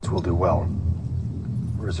will do well.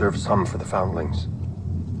 Reserve some for the foundlings.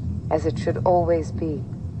 As it should always be.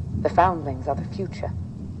 The foundlings are the future.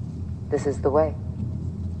 This is the way.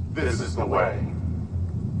 This is the way.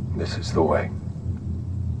 This is the way.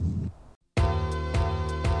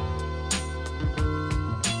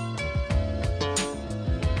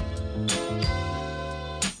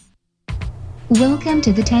 Welcome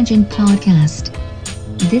to the Tangent Podcast.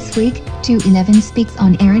 This week, 211 speaks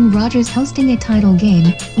on Aaron Rodgers hosting a title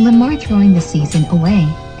game, Lamar throwing the season away,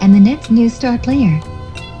 and the Nets' new star player.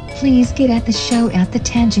 Please get at the show at the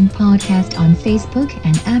Tangent Podcast on Facebook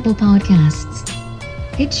and Apple Podcasts.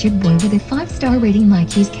 Hit your boy with a 5-star rating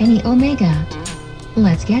like he's Kenny Omega.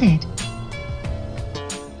 Let's get it.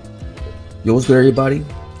 Yo, what's good, everybody?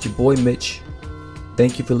 It's your boy Mitch.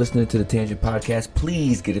 Thank you for listening to the Tangent Podcast.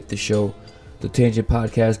 Please get at the show, the Tangent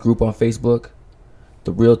Podcast group on Facebook,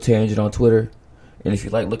 The Real Tangent on Twitter, and if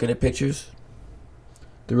you like looking at pictures,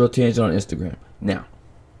 The Real Tangent on Instagram. Now,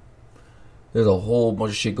 there's a whole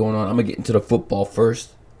bunch of shit going on. I'm going to get into the football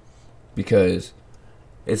first because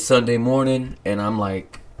it's Sunday morning and I'm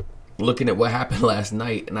like looking at what happened last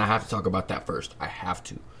night, and I have to talk about that first. I have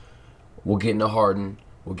to. We'll get into Harden.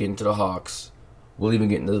 We'll get into the Hawks. We'll even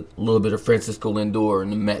get into a little bit of Francisco Lindor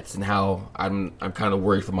and the Mets and how I'm kind of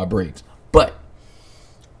worried for my Braves. But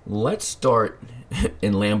let's start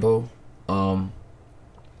in Lambeau. Aaron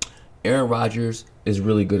Rodgers is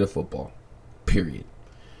really good at football, period.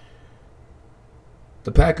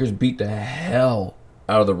 The Packers beat the hell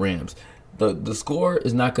out of the Rams. The score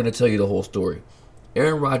is not going to tell you the whole story.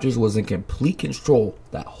 Aaron Rodgers was in complete control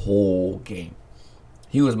that whole game.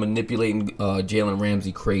 He was manipulating Jalen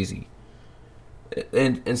Ramsey crazy.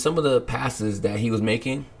 And some of the passes that he was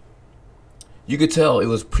making, you could tell it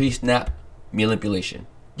was pre-snap manipulation.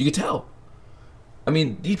 You could tell. I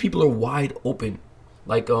mean, these people are wide open.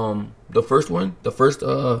 Like the first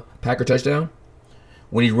Packer touchdown,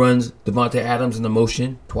 when he runs Devontae Adams in the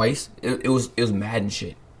motion twice, it was Madden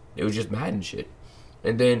shit. It was just Madden shit.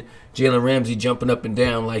 And then Jalen Ramsey jumping up and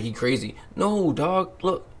down like he crazy. No, dog,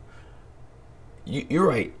 look. You're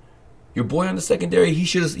right. Your boy on the secondary, he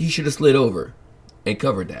should have slid over and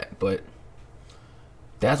covered that. But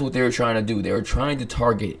that's what they were trying to do. They were trying to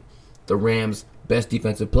target the Rams' best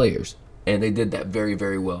defensive players, and they did that very,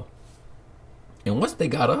 very well. And once they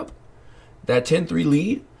got up, that 10-3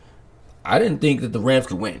 lead, I didn't think that the Rams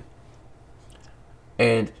could win.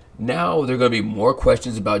 And now there are going to be more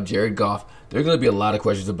questions about Jared Goff. There are going to be a lot of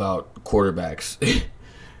questions about quarterbacks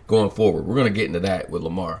going forward. We're going to get into that with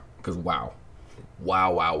Lamar because wow.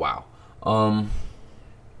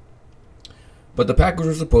 But the Packers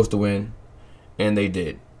were supposed to win, and they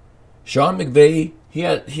did. Sean McVay, he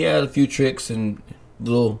had a few tricks and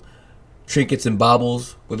little trinkets and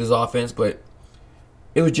baubles with his offense, but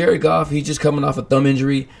it was Jared Goff. He's just coming off a thumb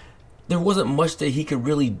injury. There wasn't much that he could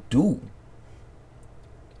really do.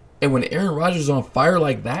 And when Aaron Rodgers is on fire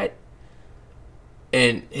like that,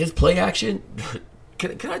 and his play action,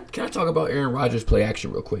 can I talk about Aaron Rodgers' play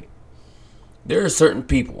action real quick? There are certain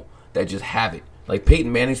people that just have it. Like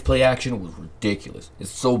Peyton Manning's play action was ridiculous.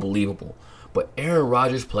 It's so believable. But Aaron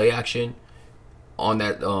Rodgers' play action on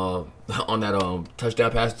that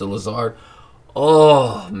touchdown pass to Lazard,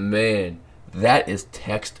 oh man, that is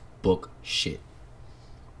textbook shit.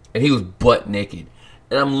 And he was butt naked.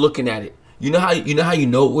 And I'm looking at it. You know how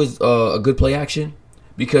it was a good play action?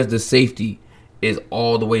 Because the safety is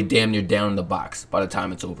all the way damn near down in the box by the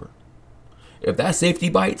time it's over. If that safety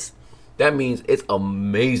bites, that means it's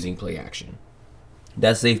amazing play action.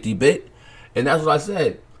 That safety bit, and that's what I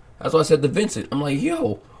said. That's what I said to Vincent. I'm like,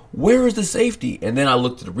 yo, where is the safety? And then I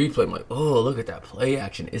looked at the replay. I'm like, oh, look at that play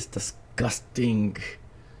action. It's disgusting.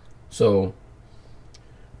 So,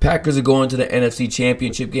 Packers are going to the NFC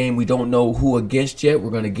Championship game. We don't know who against yet. We're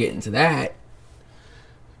going to get into that.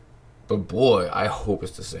 But boy, I hope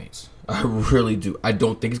it's the Saints. I really do. I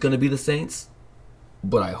don't think it's going to be the Saints,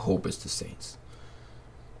 but I hope it's the Saints.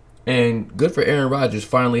 And good for Aaron Rodgers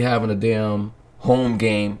finally having a damn home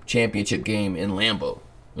game, championship game in Lambeau.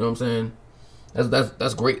 You know what I'm saying?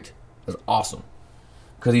 That's great. That's awesome.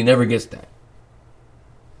 Because he never gets that.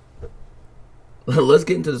 Let's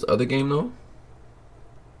get into this other game, though.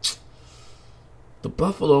 The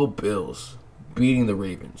Buffalo Bills beating the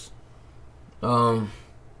Ravens. And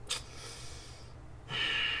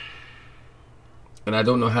I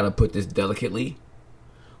don't know how to put this delicately.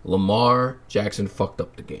 Lamar Jackson fucked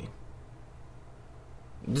up the game.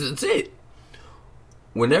 That's it.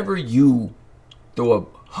 Whenever you throw a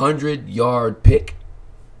 100-yard pick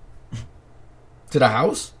to the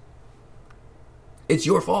house, it's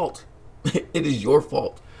your fault. It is your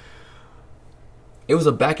fault. it was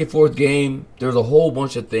a back and forth game. There was a whole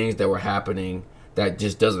bunch of things that were happening that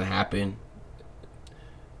just doesn't happen.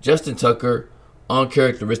 Justin Tucker,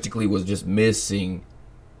 uncharacteristically, was just missing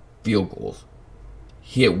field goals.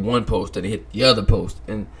 He hit one post and he hit the other post.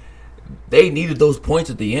 And they needed those points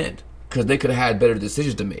at the end because they could have had better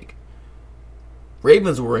decisions to make.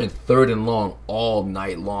 Ravens were in 3rd and long all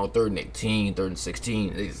night long, 3rd and 18, 3rd and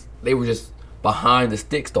 16. They were just behind the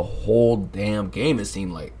sticks the whole damn game, it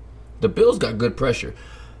seemed like. The Bills got good pressure.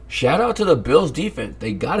 Shout out to the Bills defense.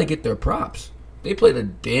 They got to get their props. They played a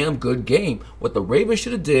damn good game. What the Ravens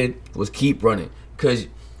should have did was keep running. Because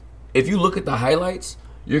if you look at the highlights,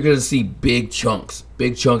 you're going to see big chunks.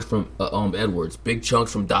 Big chunks from Edwards. Big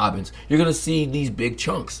chunks from Dobbins. You're going to see these big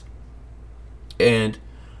chunks. And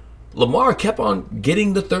Lamar kept on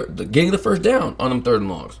getting the first down on them 3rd and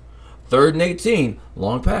longs. 3rd and 18,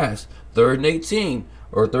 long pass. 3rd and 18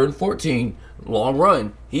 or 3rd and 14, long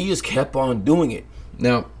run. He just kept on doing it.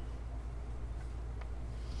 Now,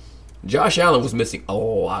 Josh Allen was missing a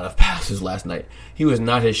lot of passes last night. He was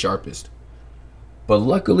not his sharpest. But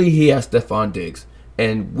luckily, he has Stephon Diggs.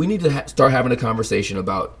 And we need to start having a conversation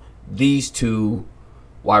about these two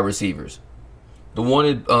wide receivers. The one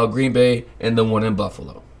in Green Bay and the one in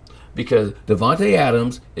Buffalo. Because Devontae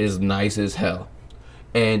Adams is nice as hell.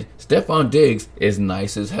 And Stephon Diggs is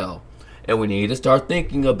nice as hell. And we need to start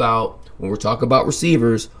thinking about, when we're talking about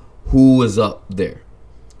receivers, who is up there.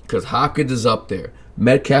 Because Hopkins is up there.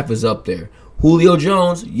 Metcalf is up there. Julio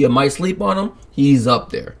Jones, you might sleep on him. He's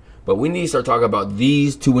up there. But we need to start talking about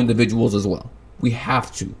these two individuals as well. We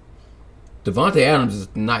have to. Devontae Adams is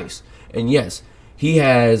nice. And yes, he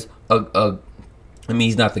has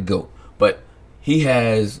he's not the GOAT. But he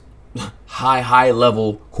has high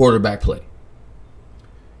level quarterback play.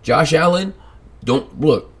 Josh Allen,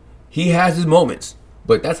 he has his moments.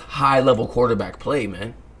 But that's high level quarterback play,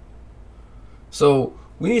 man. So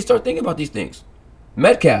we need to start thinking about these things.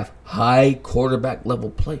 Metcalf, high quarterback level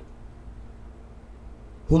play.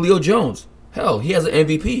 Julio Jones, hell, he has an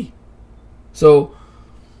MVP. So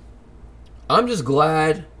I'm just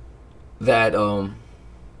glad that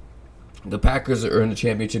the Packers are in the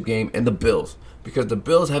championship game and the Bills, because the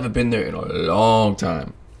Bills haven't been there in a long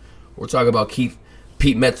time. We're talking about Pete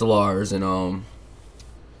Metzelaars and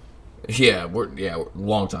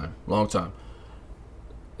long time.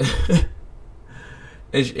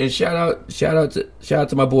 And shout out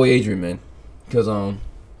to my boy Adrian, man, because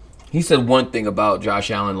he said one thing about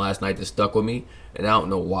Josh Allen last night that stuck with me, and I don't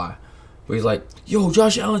know why. But he's like, "Yo,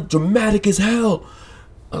 Josh Allen, dramatic as hell."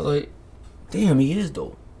 I was like, "Damn, he is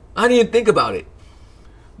though." I didn't even think about it,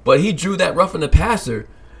 but he drew that roughing the passer,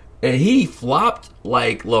 and he flopped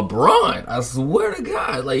like LeBron. I swear to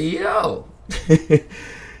God, like yo,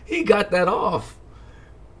 he got that off,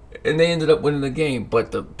 and they ended up winning the game.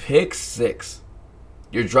 But the pick six.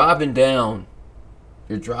 You're driving down.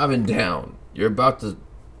 You're about to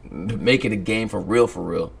make it a game for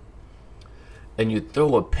real. And you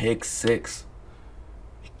throw a pick six.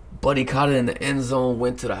 Buddy caught it in the end zone,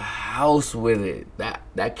 went to the house with it.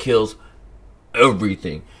 That kills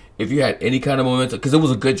everything. If you had any kind of momentum, because it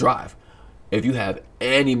was a good drive. If you have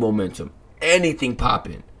any momentum, anything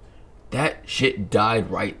popping, that shit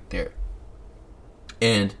died right there.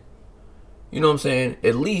 And you know what I'm saying?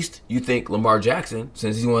 At least you think Lamar Jackson,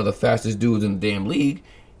 since he's one of the fastest dudes in the damn league,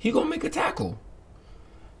 he gonna make a tackle.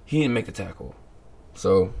 He didn't make the tackle.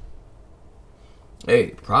 So, hey,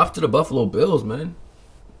 props to the Buffalo Bills, man.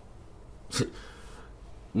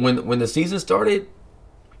 When the season started,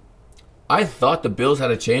 I thought the Bills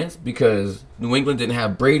had a chance because New England didn't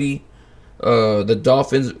have Brady. The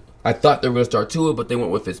Dolphins, I thought they were gonna start Tua, but they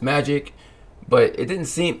went with Fitzmagic. But it didn't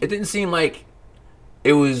seem like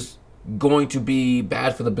it was going to be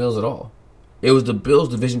bad for the Bills at all. It was the Bills'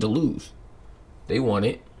 division to lose. They won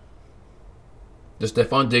it. The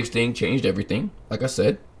Stephon Diggs thing changed everything, like I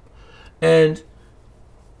said. And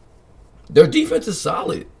their defense is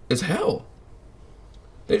solid as hell.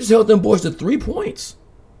 They just held them boys to 3 points.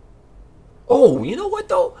 Oh, you know what,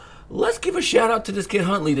 though? Let's give a shout-out to this kid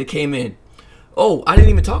Huntley that came in. Oh, I didn't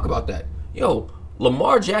even talk about that. Yo,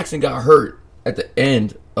 Lamar Jackson got hurt at the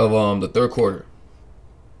end of the third quarter.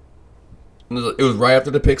 It was right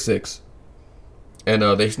after the pick six. And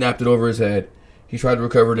they snapped it over his head. He tried to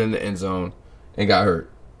recover it in the end zone and got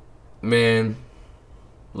hurt. Man,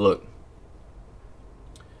 look.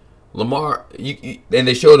 Lamar, and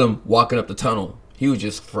they showed him walking up the tunnel. He was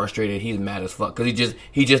just frustrated. He's mad as fuck because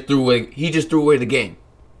he just threw away the game.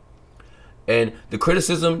 And the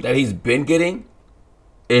criticism that he's been getting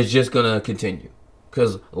is just gonna continue.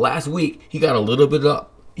 Because last week he got a little bit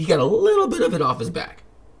of it off his back.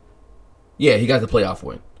 Yeah, he got the playoff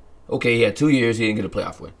win. Okay, he had 2 years. He didn't get a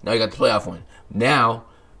playoff win. Now you got the playoff win. Now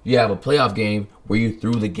you have a playoff game where you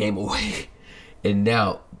threw the game away. And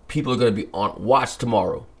now people are going to be on watch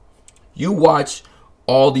tomorrow. You watch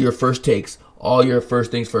all your first takes, all your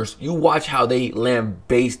first things first. You watch how they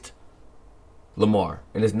lambasted Lamar.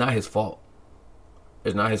 And it's not his fault.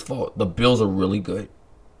 It's not his fault. The Bills are really good.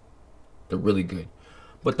 They're really good.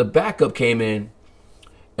 But the backup came in,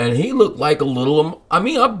 and he looked like a little...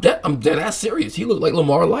 I'm dead ass serious. He looked like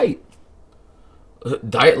Lamar Light.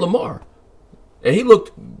 Diet Lamar. And he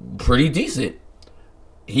looked pretty decent.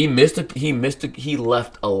 He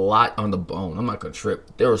left a lot on the bone. I'm not going to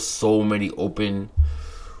trip. There were so many open...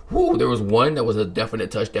 there was one that was a definite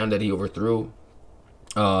touchdown that he overthrew.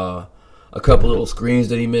 A couple little screens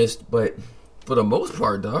that he missed. But for the most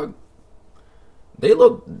part, dog,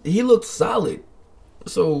 he looked solid.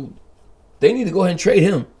 So they need to go ahead and trade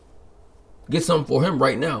him. Get something for him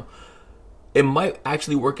right now. It might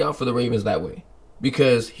actually work out for the Ravens that way.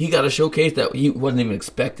 Because he got a showcase that he wasn't even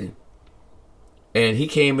expecting. And he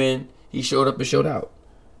came in, he showed up and showed out.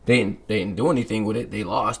 They didn't do anything with it. They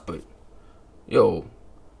lost, but yo,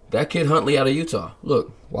 that kid Huntley out of Utah.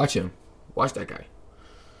 Look, watch him. Watch that guy.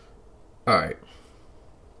 All right.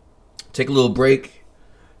 Take a little break,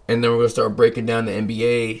 and then we're going to start breaking down the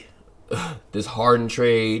NBA. This Harden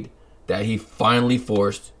trade that he finally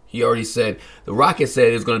forced. He already said, the Rockets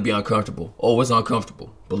said it's going to be uncomfortable. Oh, it's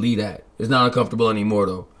uncomfortable. Believe that. It's not uncomfortable anymore,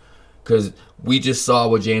 though. Because we just saw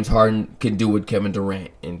what James Harden can do with Kevin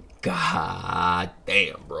Durant. And god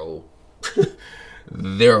damn, bro.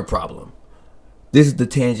 They're a problem. This is the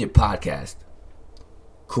Tangent Podcast.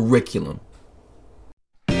 Curriculum.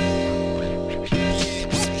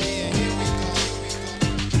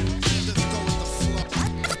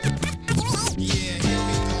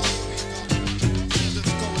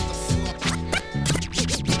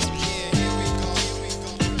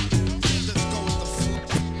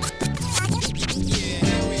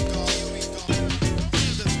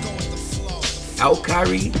 Out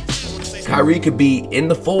Kyrie. Kyrie could be in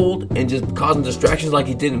the fold and just causing distractions like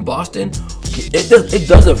he did in Boston. It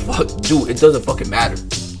doesn't fucking matter.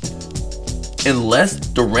 Unless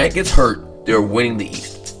Durant gets hurt, they're winning the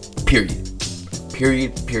East. Period.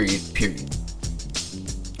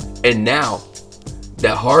 And now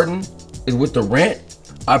that Harden is with Durant,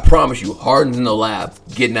 I promise you, Harden's in the lab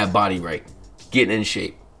getting that body right, getting in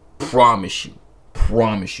shape. Promise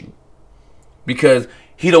you. Because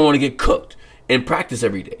he don't want to get cooked in practice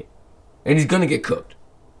every day. And he's going to get cooked.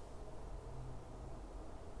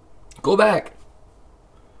 Go back.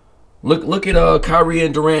 Look at Kyrie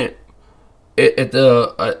and Durant at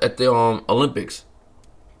the Olympics.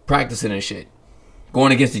 Practicing and shit.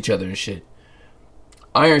 Going against each other and shit.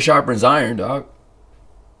 Iron sharpens iron, dog.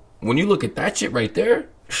 When you look at that shit right there,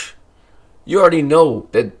 you already know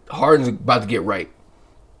that Harden's about to get right.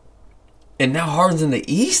 And now Harden's in the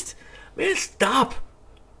East? Man, stop.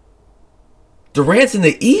 Durant's in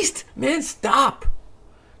the East? Man, stop.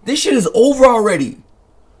 This shit is over already.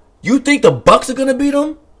 You think the Bucks are going to beat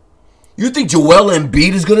them? You think Joel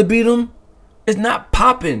Embiid is going to beat them? It's not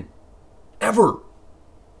popping. Ever.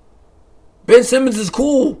 Ben Simmons is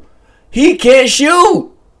cool. He can't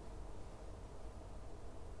shoot.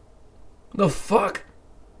 The fuck?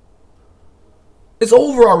 It's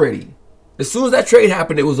over already. As soon as that trade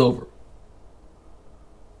happened, it was over.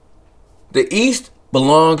 The East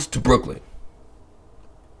belongs to Brooklyn.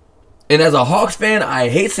 And as a Hawks fan, I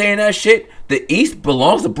hate saying that shit. The East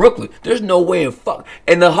belongs to Brooklyn. There's no way in fuck.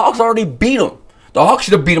 And the Hawks already beat them. The Hawks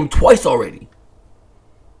should have beat them twice already.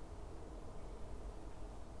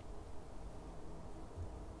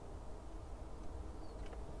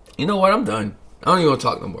 You know what? I'm done. I don't even want to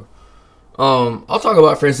talk no more. I'll talk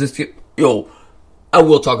about Francisco. I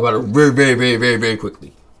will talk about it very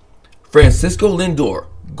quickly. Francisco Lindor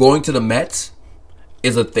going to the Mets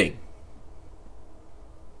is a thing.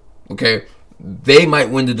 Okay, they might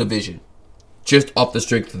win the division just off the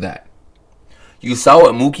strength of that. You saw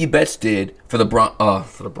what Mookie Betts did for the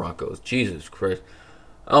Broncos. Jesus Christ,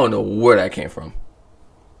 I don't know where that came from.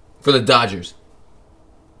 For the Dodgers,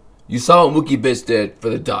 you saw what Mookie Betts did for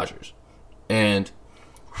the Dodgers, and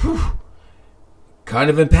kind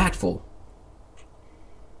of impactful.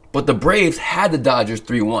 But the Braves had the Dodgers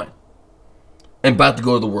 3-1 and about to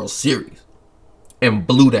go to the World Series and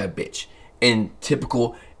blew that bitch in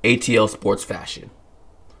typical ATL Sports fashion.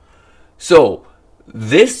 So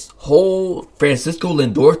this whole Francisco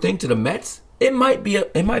Lindor thing to the Mets, it might be a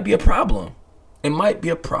problem. It might be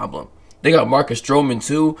a problem. They got Marcus Stroman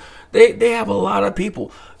too. They have a lot of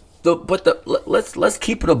people. Let's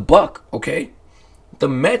keep it a buck, okay? The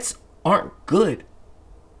Mets aren't good.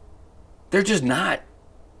 They're just not.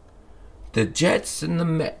 The Jets and the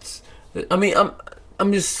Mets. I mean,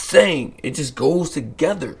 I'm just saying, it just goes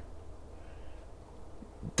together.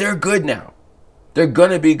 They're good now. They're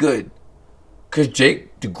gonna be good. Cause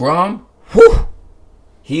Jake DeGrom, whew,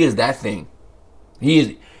 he is that thing.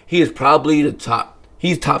 He is probably the top.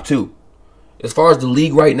 He's top 2. As far as the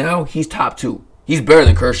league right now, he's top 2. He's better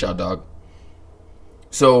than Kershaw, dog.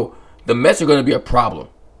 So the Mets are gonna be a problem.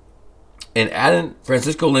 And adding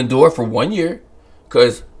Francisco Lindor for 1 year,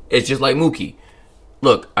 cause it's just like Mookie.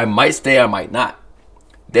 Look, I might stay, I might not.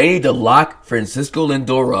 They need to lock Francisco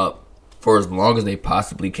Lindor up for as long as they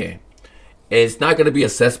possibly can. And it's not going to be a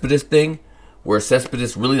Cespedes thing where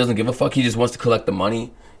Cespedes really doesn't give a fuck. He just wants to collect the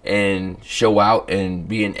money and show out and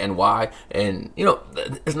be in NY. And, you know,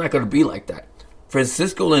 it's not going to be like that.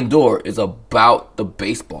 Francisco Lindor is about the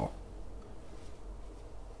baseball.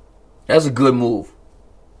 That's a good move.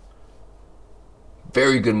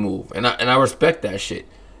 Very good move. And I respect that shit.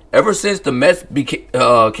 Ever since the Mets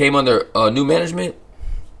came under new management,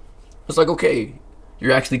 it's like, okay,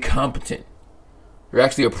 you're actually competent. You're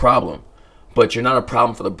actually a problem. But you're not a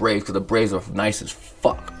problem for the Braves because the Braves are nice as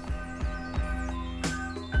fuck.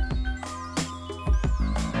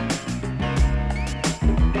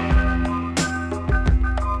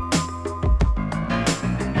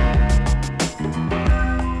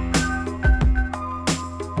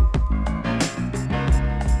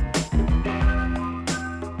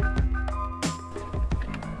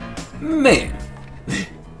 Man,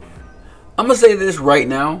 I'm going to say this right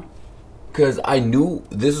now because I knew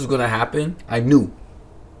this was going to happen. I knew.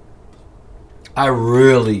 I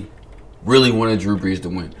really, really wanted Drew Brees to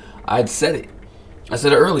win. I'd said it. I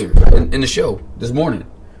said it earlier in the show this morning.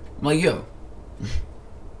 I'm like, yo,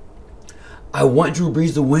 I want Drew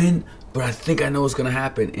Brees to win, but I think I know what's going to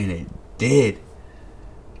happen. And it did.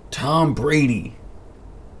 Tom Brady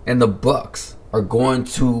and the Bucks are going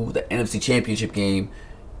to the NFC Championship game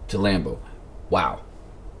to Lambeau. Wow.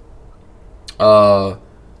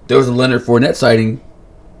 There was a Leonard Fournette sighting,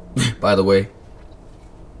 by the way.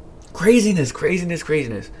 Craziness. Drew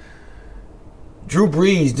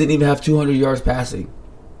Brees didn't even have 200 yards passing.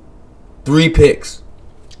 3 picks.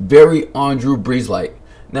 Very on Drew Brees-like.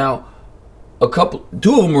 Now, 2 of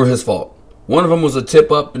them were his fault. One of them was a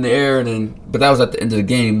tip up in the air, but that was at the end of the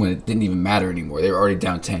game when it didn't even matter anymore. They were already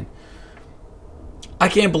down 10. I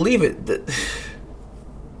can't believe it.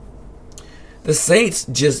 The Saints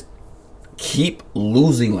just keep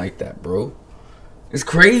losing like that, bro. It's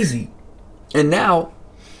crazy. And now,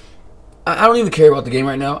 I don't even care about the game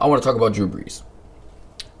right now. I want to talk about Drew Brees.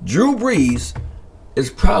 Drew Brees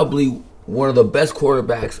is probably one of the best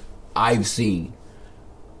quarterbacks I've seen.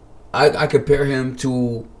 I compare him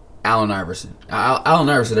to Allen Iverson. Allen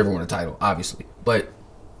Iverson never won a title, obviously. But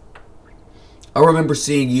I remember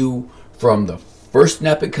seeing you from the first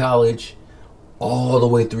snap at college all the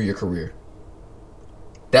way through your career.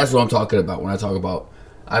 That's what I'm talking about when I talk about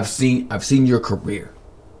I've seen your career.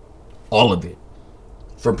 All of it.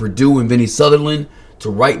 From Purdue and Vinny Sutherland to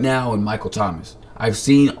right now and Michael Thomas. I've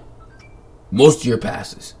seen most of your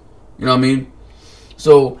passes. You know what I mean?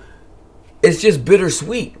 So it's just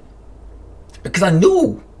bittersweet. Because I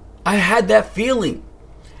knew. I had that feeling.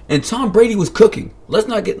 And Tom Brady was cooking. Let's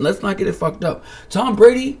not get it fucked up. Tom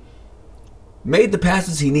Brady made the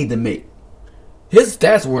passes he needed to make. His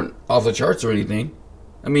stats weren't off the charts or anything.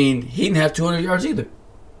 I mean, he didn't have 200 yards either.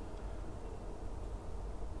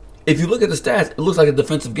 If you look at the stats, it looks like a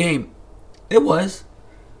defensive game. It was.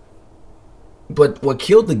 But what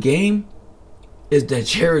killed the game is that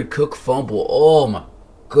Jared Cook fumble. Oh my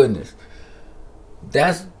goodness.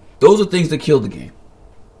 Those are things that killed the game.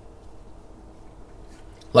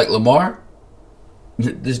 Like Lamar,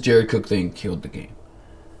 this Jared Cook thing killed the game.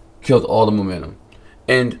 Killed all the momentum.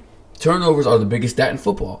 And turnovers are the biggest stat in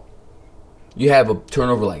football. You have a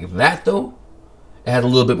turnover like that, though, it had a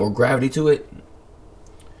little bit more gravity to it.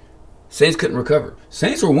 Saints couldn't recover.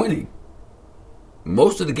 Saints were winning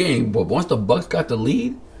most of the game, but once the Bucks got the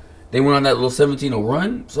lead, they went on that little 17-0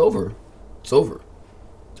 run. It's over. It's over.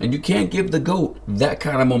 And you can't give the GOAT that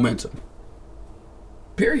kind of momentum.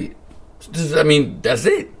 Period. I mean, that's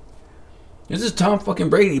it. This is Tom fucking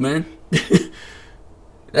Brady, man.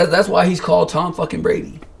 That's why he's called Tom fucking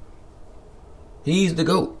Brady. He's the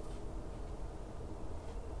GOAT.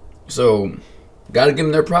 So, gotta give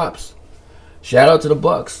them their props. Shout out to the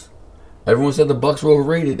Bucks. Everyone said the Bucks were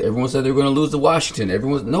overrated. Everyone said they were going to lose to Washington.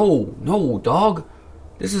 No, dog.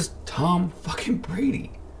 This is Tom fucking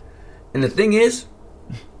Brady. And the thing is,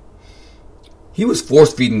 he was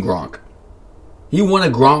force-feeding Gronk. He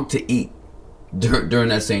wanted Gronk to eat during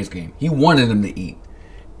that Saints game. He wanted him to eat.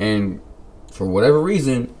 And for whatever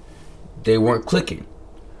reason, they weren't clicking.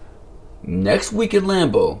 Next week in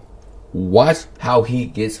Lambeau, watch how he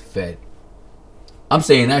gets fed. I'm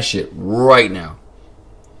saying that shit right now.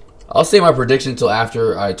 I'll say my prediction until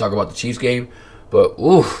after I talk about the Chiefs game. But,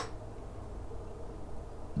 oof.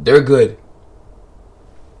 They're good.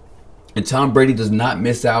 And Tom Brady does not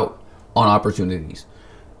miss out on opportunities.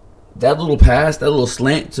 That little pass, that little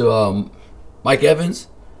slant to Mike Evans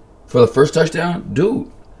for the first touchdown,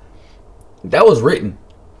 dude, that was written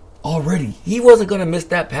already. He wasn't going to miss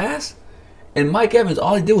that pass. And Mike Evans,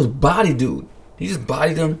 all he did was body dude. He just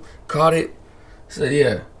bodied him, caught it, said,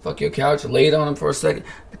 yeah, fuck your couch, laid on him for a second.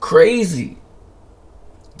 Crazy.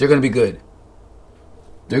 They're going to be good.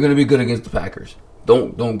 They're going to be good against the Packers.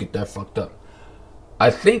 Don't get that fucked up. I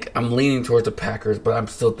think I'm leaning towards the Packers, but I'm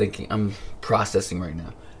still thinking. I'm processing right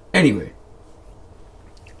now. Anyway,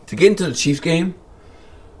 to get into the Chiefs game,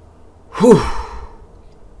 whew,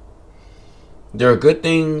 there are good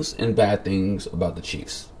things and bad things about the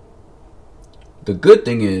Chiefs. The good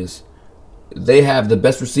thing is they have the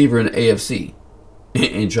best receiver in the AFC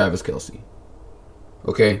in Travis Kelce.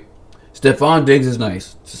 Okay? Stephon Diggs is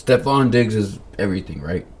nice. Stephon Diggs is everything,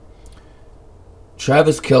 right?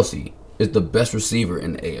 Travis Kelce is the best receiver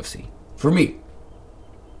in the AFC. For me.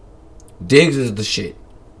 Diggs is the shit.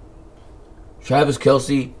 Travis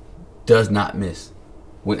Kelce does not miss.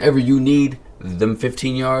 Whenever you need them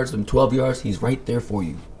 15 yards, them 12 yards, he's right there for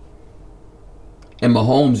you. And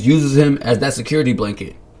Mahomes uses him as that security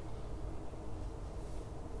blanket.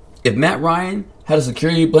 If Matt Ryan had a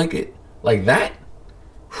security blanket like that,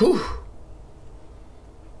 whew.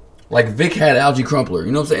 Like Vic had Algie Crumpler.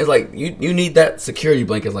 You know what I'm saying? It's like you need that security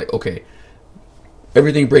blanket. It's like, okay,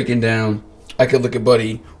 everything breaking down. I could look at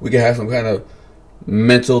Buddy. We could have some kind of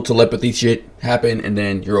mental telepathy shit happen, and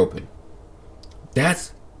then you're open.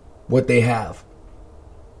 That's what they have.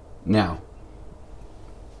 Now,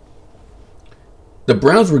 the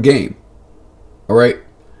Browns were game. All right?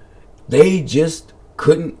 They just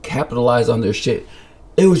couldn't capitalize on their shit.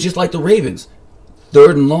 It was just like the Ravens.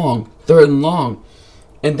 Third and long.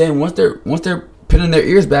 And then once they're pinning their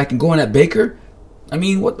ears back and going at Baker, I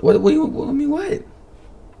mean, what?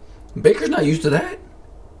 Baker's not used to that.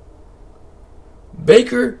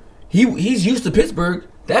 Baker, he's used to Pittsburgh.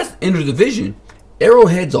 That's interdivision.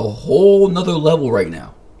 Arrowhead's a whole nother level right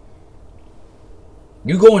now.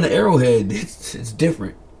 You go into Arrowhead, it's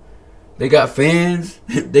different. They got fans.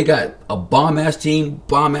 They got a bomb-ass team,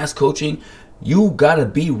 bomb-ass coaching. You gotta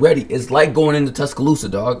be ready. It's like going into Tuscaloosa,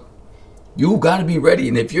 dog. You gotta be ready.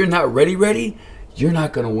 And if you're not ready, you're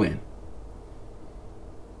not gonna win.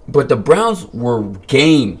 But the Browns were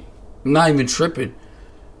game. I'm not even tripping.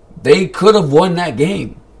 They could have won that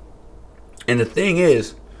game. And the thing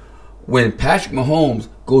is, when Patrick Mahomes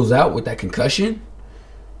goes out with that concussion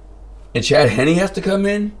and Chad Henne has to come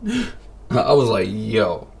in, I was like,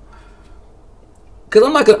 yo. Because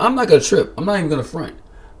I'm not gonna trip. I'm not even gonna front.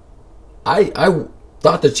 I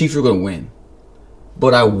thought the Chiefs were gonna win.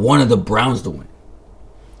 But I wanted the Browns to win.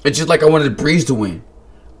 It's just like I wanted the Breeze to win.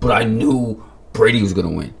 But I knew Brady was going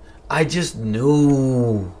to win. I just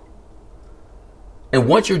knew. And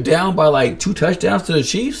once you're down by like 2 touchdowns to the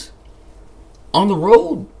Chiefs, on the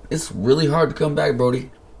road, it's really hard to come back, Brody.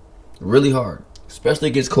 Really hard. Especially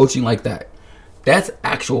against coaching like that. That's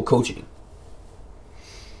actual coaching.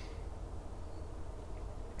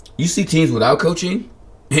 You see teams without coaching,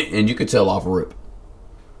 and you can tell off a rip.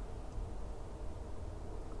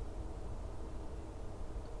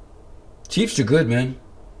 Chiefs are good, man.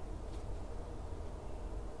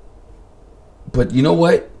 But you know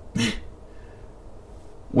what?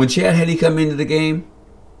 When Chad Henne come into the game,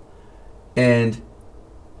 and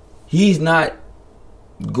he's not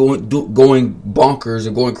going bonkers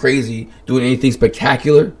or going crazy, doing anything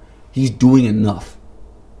spectacular, he's doing enough.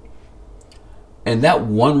 And that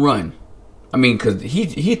one run, I mean, because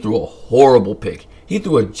he threw a horrible pick. He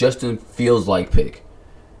threw a Justin Fields-like pick.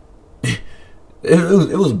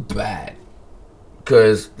 It was bad.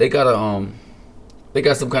 Because they got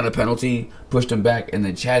some kind of penalty, pushed him back, and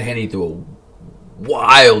then Chad Henne threw a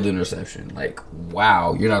wild interception. Like,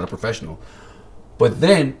 wow, you're not a professional. But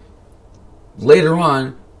then, later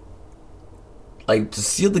on, like, to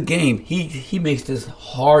seal the game, he makes this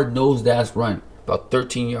hard-nosed ass run, about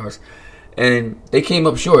 13 yards. And they came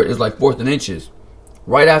up short. It was like 4th and inches.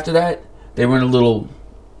 Right after that, they ran a little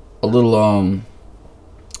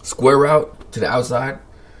square route to the outside.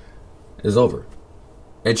 It was over.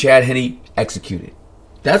 And Chad Henne executed.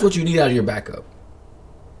 That's what you need out of your backup.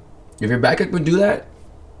 If your backup can do that,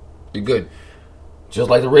 you're good. Just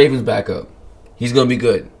like the Ravens backup. He's going to be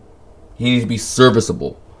good. He needs to be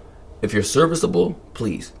serviceable. If you're serviceable,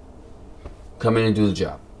 please come in and do the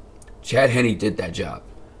job. Chad Henne did that job.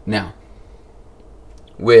 Now,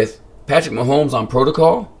 with Patrick Mahomes on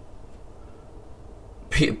protocol,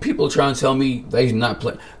 people trying to tell me that he's not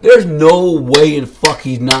playing. There's no way in fuck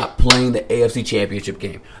he's not playing the AFC Championship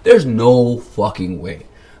game. There's no fucking way.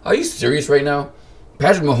 Are you serious right now?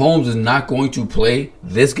 Patrick Mahomes is not going to play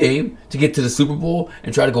this game to get to the Super Bowl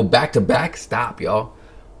and try to go back to back? Stop, y'all.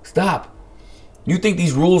 Stop. You think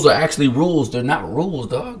these rules are actually rules? They're not rules,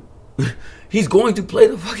 dog. He's going to play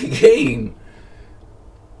the fucking game.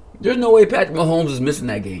 There's no way Patrick Mahomes is missing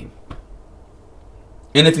that game.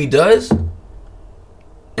 And if he does,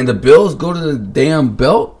 and the Bills go to the damn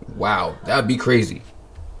belt, wow, that'd be crazy.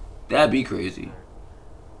 That'd be crazy.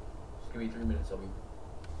 Just give me 3 minutes,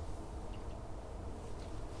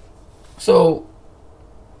 So,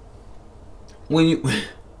 when you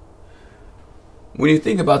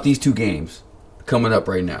think about these two games coming up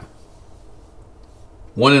right now,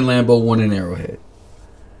 one in Lambeau, one in Arrowhead,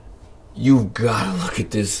 you've got to look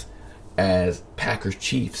at this as Packers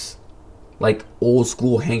Chiefs, like old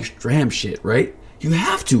school Hank Stram shit, right? You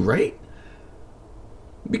have to, right?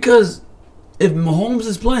 Because if Mahomes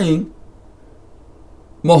is playing,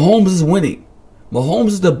 Mahomes is winning. Mahomes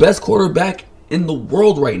is the best quarterback in the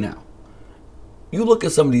world right now. You look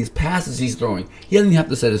at some of these passes he's throwing. He doesn't even have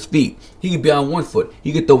to set his feet. He could be on one foot.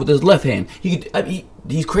 He could throw with his left hand.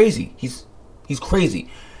 He's crazy. He's crazy.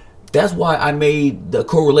 That's why I made the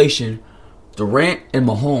correlation. Durant and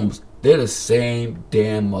Mahomes, they're the same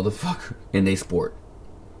damn motherfucker in their sport.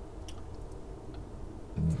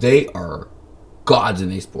 They are gods in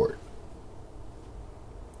their sport.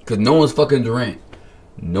 Because no one's fucking Durant.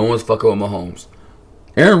 No one's fucking with Mahomes.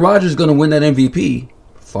 Aaron Rodgers is going to win that MVP.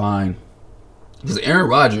 Fine. Because Aaron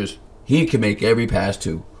Rodgers, he can make every pass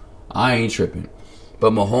too. I ain't tripping.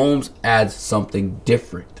 But Mahomes adds something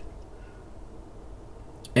different.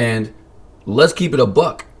 And let's keep it a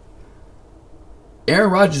buck. Aaron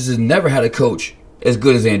Rodgers has never had a coach as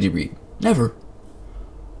good as Andy Reid. Never.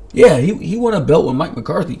 Yeah, he won a belt with Mike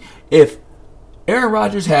McCarthy. If Aaron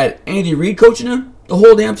Rodgers had Andy Reid coaching him the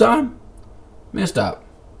whole damn time, man, stop.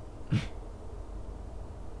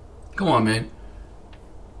 Come on, man.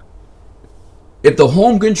 If the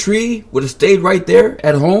Holmgren tree would have stayed right there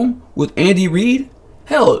at home with Andy Reid,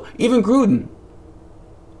 hell, even Gruden,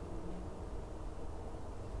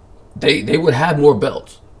 they would have more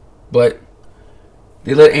belts. But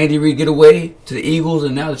they let Andy Reid get away to the Eagles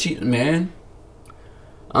and now the Chiefs. Man,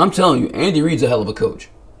 I'm telling you, Andy Reid's a hell of a coach.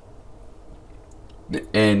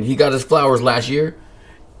 And he got his flowers last year.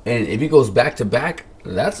 And if he goes back to back,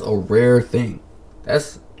 that's a rare thing.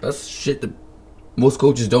 That's shit that most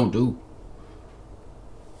coaches don't do.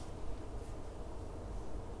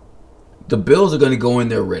 The Bills are going to go in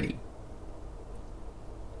there ready.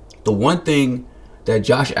 The one thing that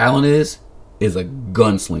Josh Allen is a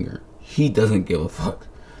gunslinger. He doesn't give a fuck.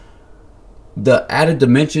 The added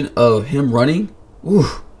dimension of him running,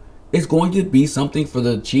 it's going to be something for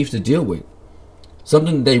the Chiefs to deal with.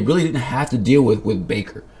 Something they really didn't have to deal with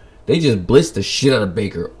Baker. They just blitzed the shit out of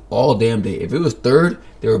Baker all damn day. If it was third,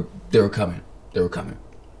 they were coming. They were coming.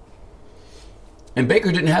 And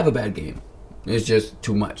Baker didn't have a bad game. It's just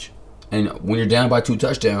too much. And when you're down by 2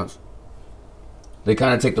 touchdowns, they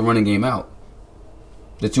kind of take the running game out.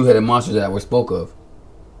 The two-headed monsters that we spoke of.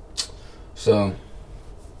 So,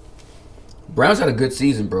 Browns had a good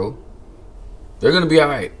season, bro. They're going to be all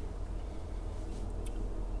right.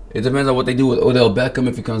 It depends on what they do with Odell Beckham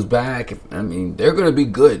if he comes back. They're going to be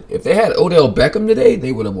good. If they had Odell Beckham today,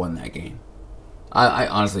 they would have won that game. I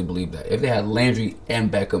honestly believe that. If they had Landry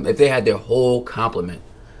and Beckham, if they had their whole complement.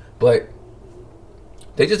 But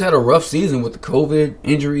they just had a rough season with the COVID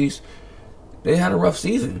injuries. They had a rough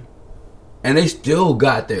season. And they still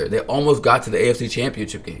got there. They almost got to the AFC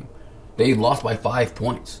Championship game. They lost by 5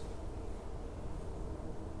 points.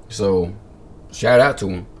 So, shout out to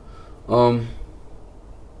them.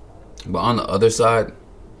 But on the other side,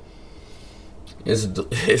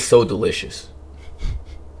 it's so delicious.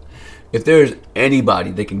 If there's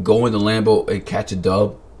anybody that can go in the Lambeau and catch a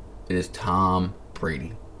dub, it is Tom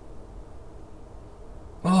Brady.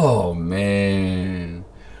 Oh, man.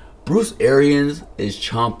 Bruce Arians is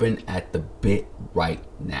chomping at the bit right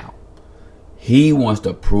now. He wants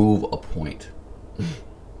to prove a point.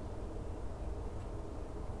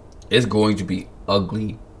 It's going to be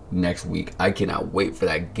ugly next week. I cannot wait for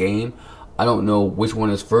that game. I don't know which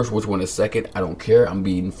one is first, which one is second. I don't care. I'm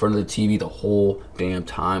being in front of the TV the whole damn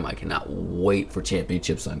time. I cannot wait for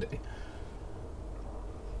Championship Sunday.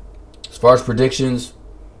 As far as predictions,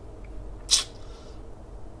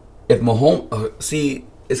 if Mahomes...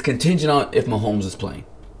 it's contingent on if Mahomes is playing.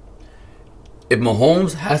 If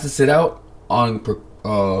Mahomes has to sit out on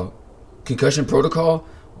concussion protocol,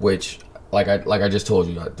 which Like I just told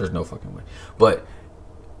you, there's no fucking way. But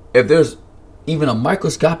if there's even a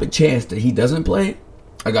microscopic chance that he doesn't play,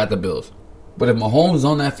 I got the Bills. But if Mahomes is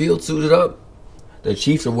on that field suited up, the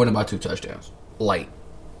Chiefs are winning by 2 touchdowns. Light.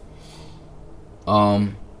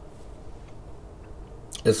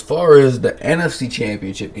 As far as the NFC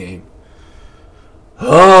Championship game,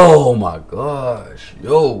 oh my gosh,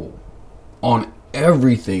 yo, on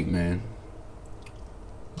everything, man.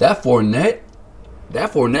 That Fournette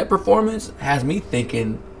performance has me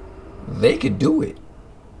thinking they could do it.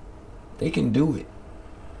 They can do it.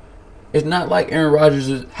 It's not like Aaron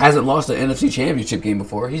Rodgers hasn't lost an NFC Championship game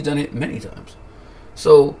before. He's done it many times.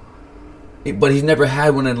 So, but he's never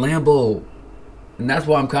had one in Lambeau. And that's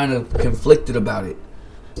why I'm kind of conflicted about it.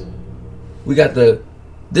 We got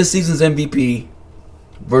this season's MVP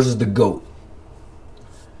versus the GOAT.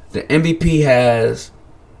 The MVP has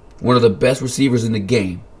one of the best receivers in the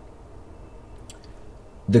game.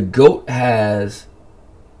 The GOAT has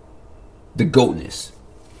the GOATness,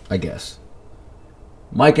 I guess.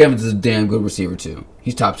 Mike Evans is a damn good receiver too.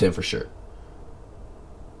 He's top 10 for sure.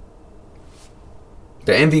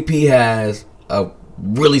 The MVP has a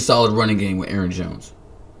really solid running game with Aaron Jones.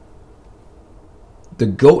 The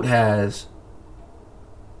GOAT has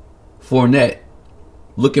Fournette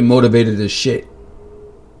looking motivated as shit.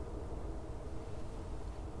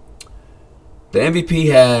 The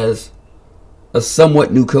MVP has a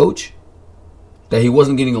somewhat new coach that he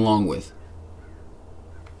wasn't getting along with.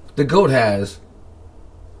 The GOAT has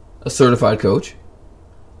a certified coach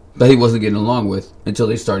that he wasn't getting along with until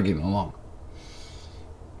they started getting along.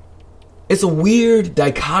 It's a weird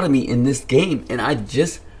dichotomy in this game, and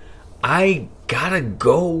I gotta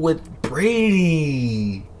go with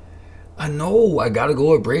Brady. I know I gotta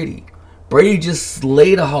go with Brady. Brady just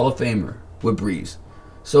slayed a Hall of Famer with Breeze.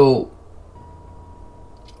 So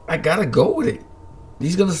I gotta go with it.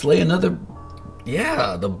 He's gonna slay another.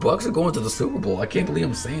 Yeah, the Bucks are going to the Super Bowl. I can't believe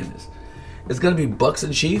I'm saying this. It's gonna be Bucks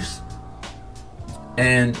and Chiefs,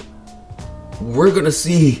 and we're gonna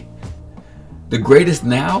see the greatest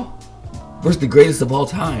now versus the greatest of all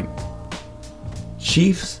time.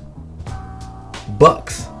 Chiefs,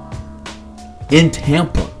 Bucks in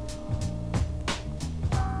Tampa.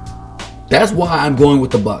 That's why I'm going with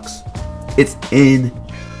the Bucks. It's in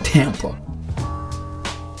Tampa.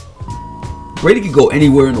 Brady could go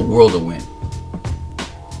anywhere in the world to win.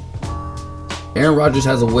 Aaron Rodgers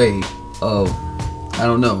has a way of, I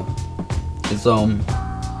don't know. It's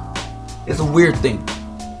a weird thing.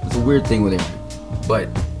 It's a weird thing with Aaron. But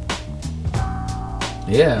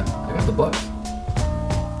yeah, I got the Bucks.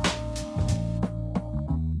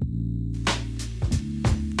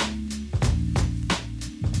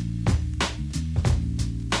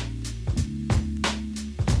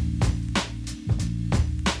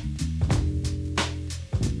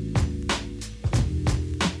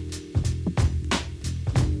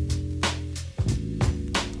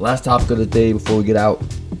 Last topic of the day before we get out.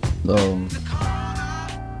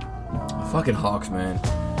 Fucking Hawks, man.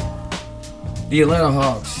 The Atlanta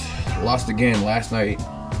Hawks lost again last night,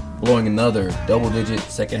 blowing another double-digit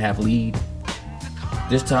second-half lead.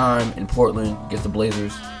 This time in Portland against the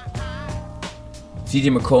Blazers.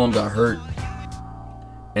 CJ McCollum got hurt,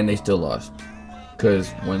 and they still lost. Because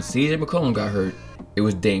when CJ McCollum got hurt, it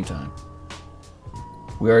was Dame time.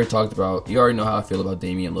 We already talked about, you already know how I feel about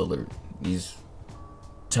Damian Lillard. He's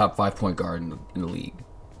top 5 point guard in the league.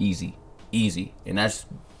 Easy. And that's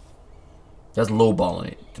lowballing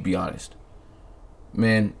it, to be honest.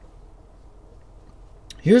 Man,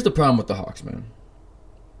 here's the problem with the Hawks, man.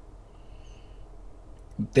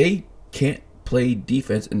 They can't play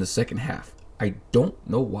defense in the second half. I don't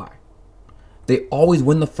know why. They always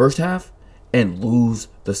win the first half and lose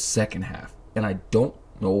the second half. And I don't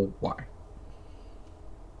know why.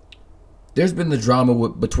 There's been the drama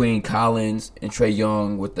between Collins and Trae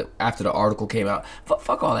Young after the article came out.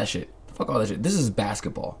 Fuck all that shit. This is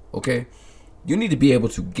basketball, okay? You need to be able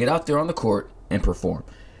to get out there on the court and perform.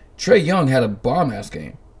 Trae Young had a bomb-ass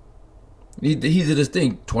game. He did his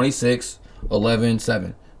thing, 26, 11,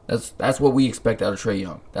 7. That's what we expect out of Trae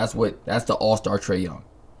Young. That's the all-star Trae Young.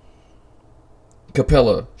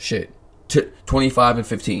 Capella, shit, 25 and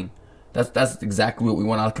 15. That's exactly what we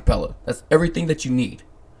want out of Capella. That's everything that you need.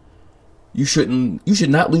 You should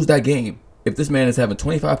not lose that game if this man is having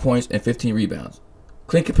 25 points and 15 rebounds.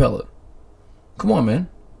 Clint Capella. Come on, man.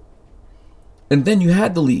 And then you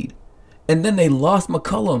had the lead. And then they lost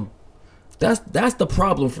McCollum. That's the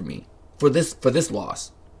problem for me for this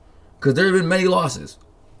loss. Because there have been many losses.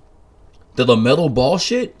 The LaMelo Ball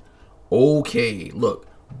shit? Okay, look.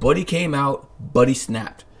 Buddy came out, Buddy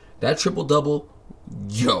snapped. That triple-double,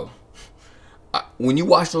 yo. When you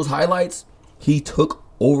watch those highlights, He took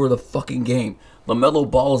over the fucking game. LaMelo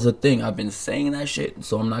Ball is a thing. I've been saying that shit,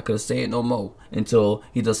 so I'm not going to say it no more until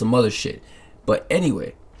he does some other shit. But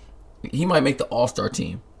anyway, he might make the All-Star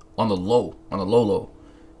team on the low.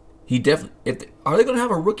 He definitely. Are they going to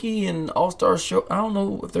have a rookie and All-Star show? I don't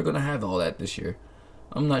know if they're going to have all that this year.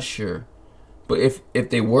 I'm not sure. But if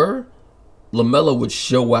they were, LaMelo would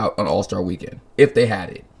show out on All-Star weekend if they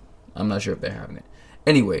had it. I'm not sure if they're having it.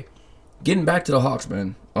 Anyway, getting back to the Hawks,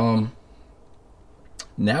 man.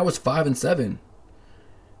 Now it's 5-7.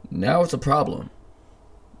 Now it's a problem.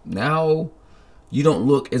 Now you don't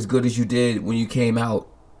look as good as you did when you came out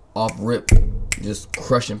off rip, just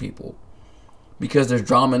crushing people. Because there's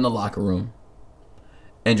drama in the locker room.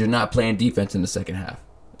 And you're not playing defense in the second half.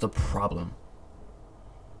 It's a problem.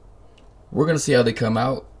 We're going to see how they come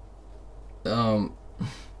out.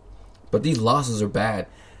 But these losses are bad.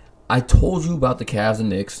 I told you about the Cavs and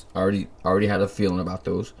Knicks. I already had a feeling about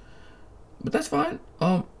those. But that's fine.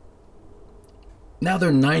 Now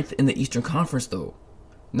they're 9th in the Eastern Conference, though.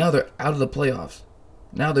 Now they're out of the playoffs.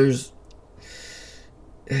 Now it's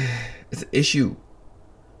an issue.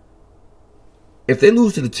 If they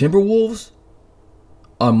lose to the Timberwolves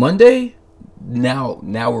on Monday, now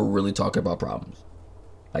we're really talking about problems.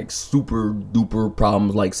 Like super duper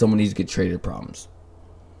problems, like someone needs to get traded problems.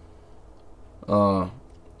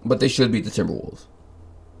 But they should beat the Timberwolves.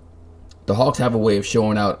 The Hawks have a way of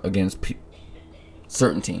showing out against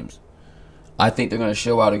certain teams. I think they're going to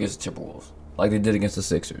show out against the Timberwolves, like they did against the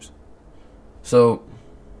Sixers. So,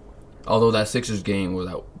 although that Sixers game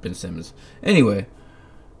without Ben Simmons. Anyway,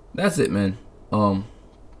 that's it, man.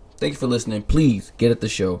 Thank you for listening. Please get at the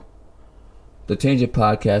show. The Tangent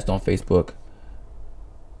Podcast on Facebook.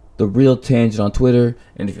 The Real Tangent on Twitter.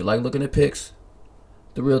 And if you like looking at pics,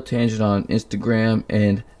 The Real Tangent on Instagram.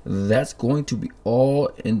 And that's going to be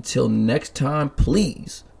all until next time.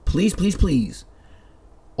 Please, please, please, please,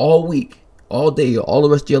 all week, all day, all the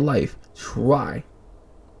rest of your life, try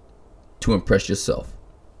to impress yourself.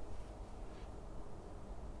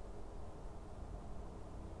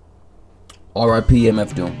 R.I.P.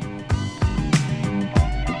 MF Doom.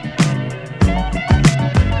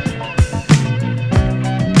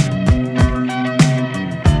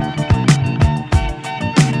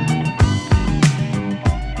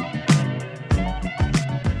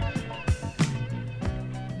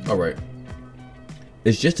 Alright.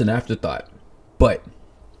 It's just an afterthought. But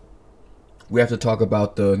we have to talk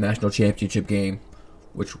about the national championship game,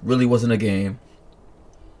 which really wasn't a game.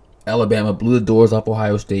 Alabama blew the doors off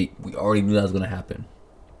Ohio State. We already knew that was going to happen.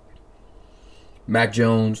 Mac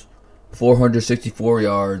Jones, 464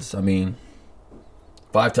 yards. 5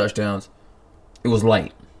 touchdowns. It was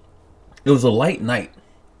light. It was a light night.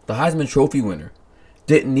 The Heisman Trophy winner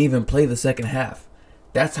didn't even play the second half.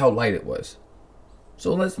 That's how light it was.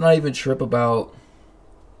 So let's not even trip about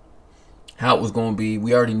how it was going to be.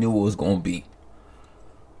 We already knew it was going to be.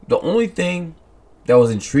 The only thing that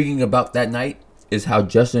was intriguing about that night is how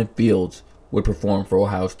Justin Fields would perform for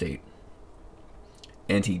Ohio State.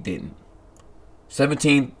 And he didn't.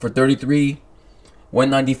 17 for 33,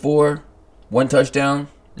 194, 1 touchdown.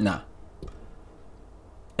 Nah.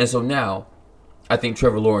 And so now, I think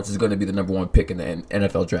Trevor Lawrence is going to be the number 1 pick in the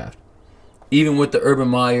NFL draft. Even with the Urban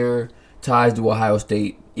Meyer ties to Ohio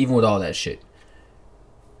State, even with all that shit.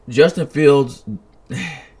 Justin Fields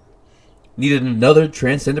needed another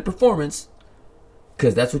transcendent performance,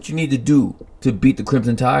 because that's what you need to do to beat the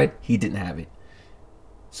Crimson Tide. He didn't have it.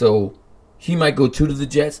 So he might go 2 to the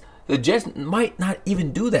Jets. The Jets might not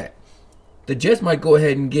even do that. The Jets might go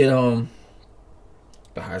ahead and get the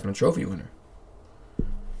Heisman Trophy winner.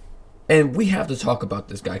 And we have to talk about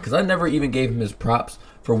this guy, because I never even gave him his props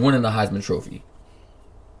for winning the Heisman Trophy.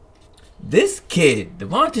 This kid,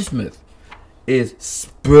 Devonta Smith, is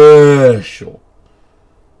special.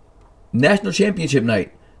 National championship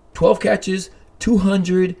night, 12 catches,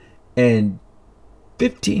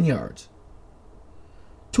 215 yards.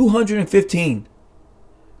 215.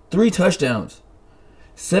 3 touchdowns.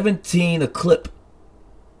 17 a clip.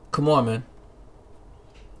 Come on, man.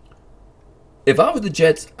 If I was the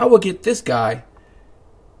Jets, I would get this guy.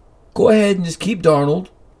 Go ahead and just keep Darnold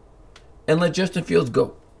and let Justin Fields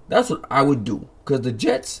go. That's what I would do. Because the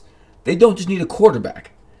Jets, they don't just need a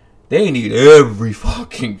quarterback. They need every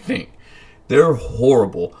fucking thing. They're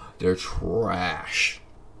horrible. They're trash.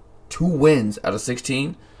 2 wins out of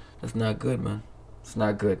 16. That's not good, man. It's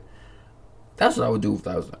not good. That's what I would do if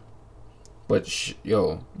I was them. But,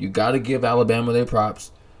 you got to give Alabama their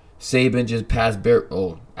props. Saban just passed Bear.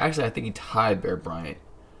 Oh, actually, I think he tied Bear Bryant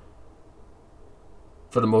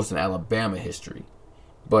for the most in Alabama history.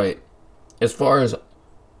 But as far as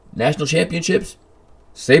national championships,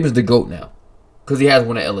 Saban's the GOAT now. because he has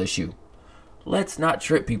one at LSU. Let's not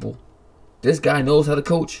trip people. This guy knows how to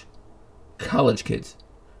coach college kids.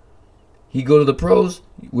 He go to the pros,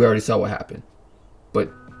 we already saw what happened.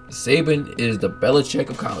 But Saban is the Belichick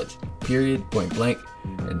of college. Period, point blank.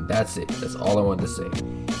 And that's it. That's all I wanted to say.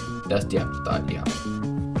 That's the afterthought, yeah.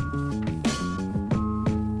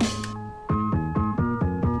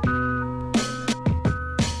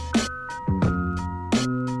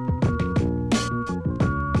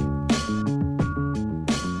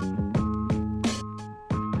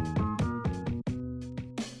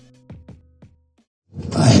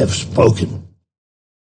 I have spoken.